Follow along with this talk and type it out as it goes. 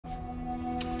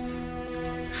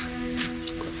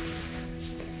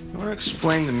want to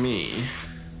explain to me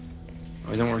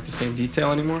why we don't work the same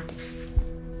detail anymore?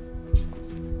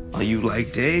 Well, you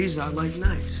like days, I like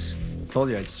nights. I told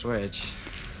you I'd switch.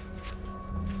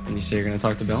 And you say you're gonna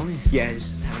talk to Bellamy? Yeah, I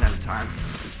just haven't had the time.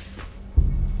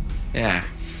 Yeah.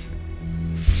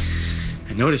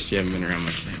 I noticed you haven't been around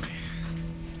much lately.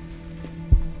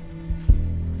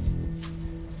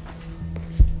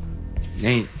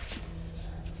 Nate.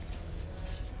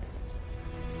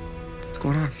 What's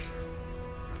going on?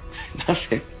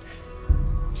 Nothing.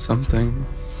 Something.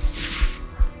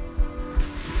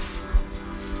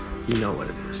 You know what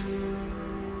it is.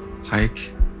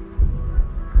 Hike.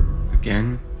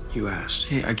 Again? You asked.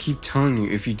 Hey, I keep telling you,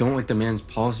 if you don't like the man's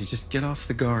policies, just get off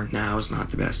the guard. Now is not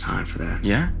the best time for that.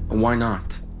 Yeah? Why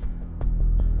not?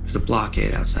 There's a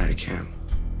blockade outside of camp.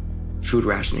 Food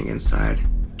rationing inside.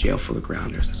 Jail full of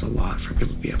grounders. There's a lot for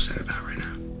people to be upset about right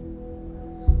now.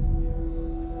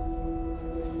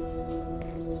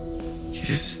 Yeah,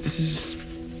 this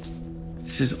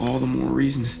is all the more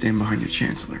reason to stand behind your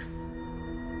chancellor.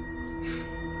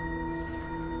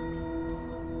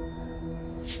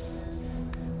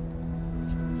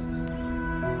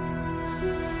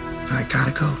 I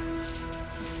gotta go.